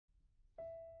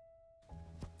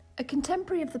A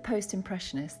contemporary of the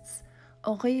post-impressionists,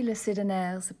 Henri le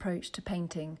Sidaner's approach to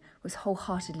painting was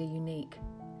wholeheartedly unique.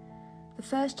 The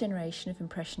first generation of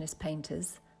impressionist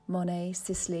painters, Monet,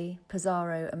 Sisley,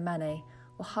 Pissarro and Manet,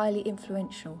 were highly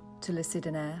influential to le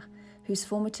Sidaner, whose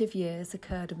formative years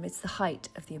occurred amidst the height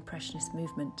of the impressionist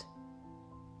movement.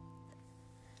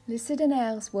 Le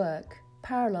Sidaner's work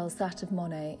parallels that of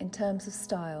Monet in terms of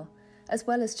style, as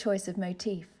well as choice of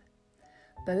motif.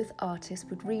 Both artists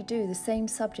would redo the same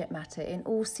subject matter in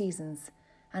all seasons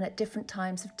and at different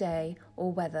times of day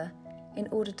or weather in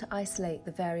order to isolate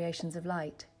the variations of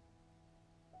light.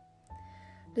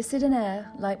 Le Sidaner,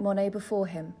 like Monet before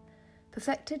him,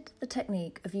 perfected the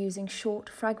technique of using short,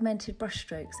 fragmented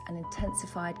brushstrokes and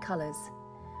intensified colours,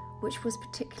 which was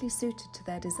particularly suited to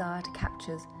their desire to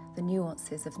capture the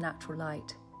nuances of natural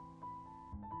light.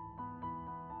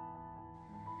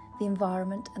 The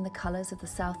environment and the colours of the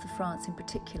south of France in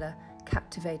particular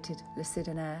captivated le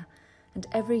Sidaner, and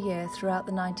every year throughout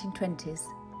the 1920s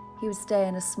he would stay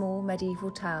in a small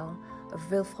medieval town of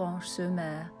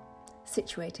Villefranche-sur-Mer,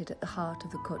 situated at the heart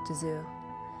of the Côte d'Azur,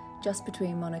 just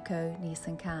between Monaco, Nice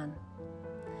and Cannes.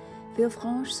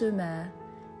 Villefranche-sur-Mer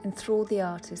enthralled the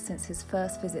artist since his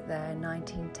first visit there in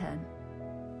 1910.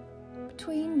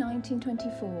 Between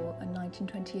 1924 and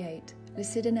 1928, le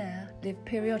Sidaner lived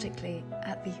periodically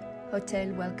at the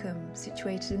Hôtel Welcome,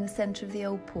 situated in the centre of the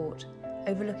old port,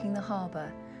 overlooking the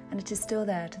harbour, and it is still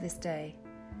there to this day.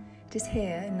 It is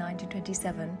here, in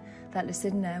 1927, that le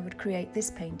Sidaner would create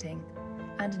this painting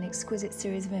and an exquisite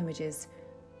series of images,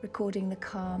 recording the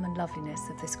calm and loveliness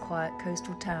of this quiet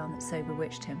coastal town that so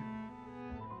bewitched him.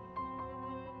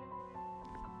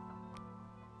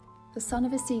 The son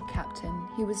of a sea captain,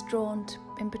 he was drawn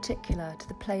in particular to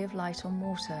the play of light on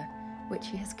water, which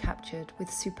he has captured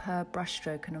with superb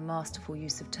brushstroke and a masterful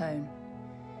use of tone.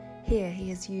 Here he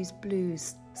has used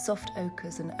blues, soft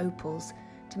ochres and opals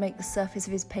to make the surface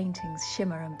of his paintings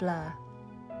shimmer and blur.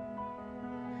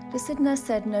 Le Sidaner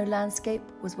said no landscape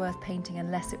was worth painting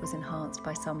unless it was enhanced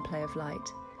by some play of light.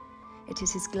 It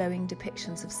is his glowing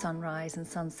depictions of sunrise and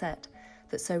sunset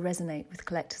that so resonate with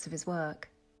collectors of his work.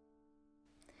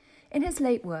 In his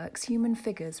late works, human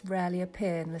figures rarely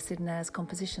appear in le Sidaner's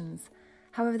compositions.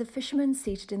 However, the fishermen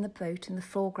seated in the boat in the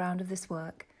foreground of this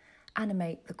work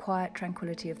animate the quiet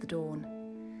tranquility of the dawn.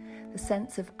 The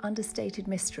sense of understated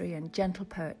mystery and gentle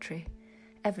poetry,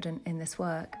 evident in this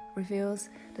work, reveals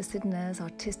le Sidaner's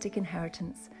artistic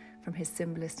inheritance from his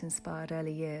symbolist-inspired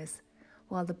early years,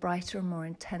 while the brighter and more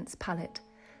intense palette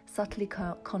subtly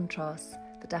contrasts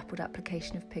the dappled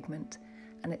application of pigment,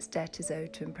 and its debt is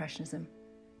owed to Impressionism.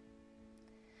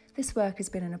 This work has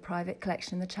been in a private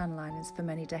collection in the Channel Islands for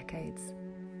many decades.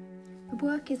 The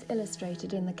work is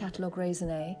illustrated in the Catalogue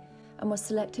Raisonné and was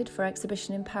selected for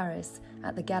exhibition in Paris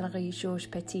at the Galerie Georges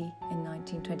Petit in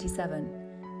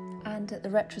 1927, and at the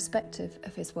retrospective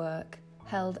of his work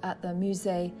held at the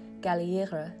Musée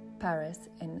Galliera, Paris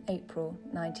in April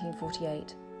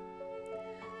 1948.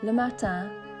 Le Matin,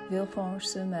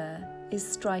 Villefranche-sur-Mer is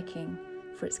striking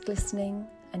for its glistening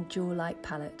and jewel-like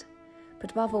palette,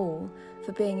 but above all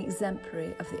for being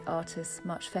exemplary of the artist's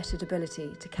much feted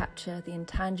ability to capture the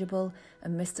intangible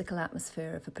and mystical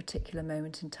atmosphere of a particular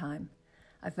moment in time.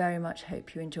 I very much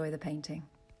hope you enjoy the painting.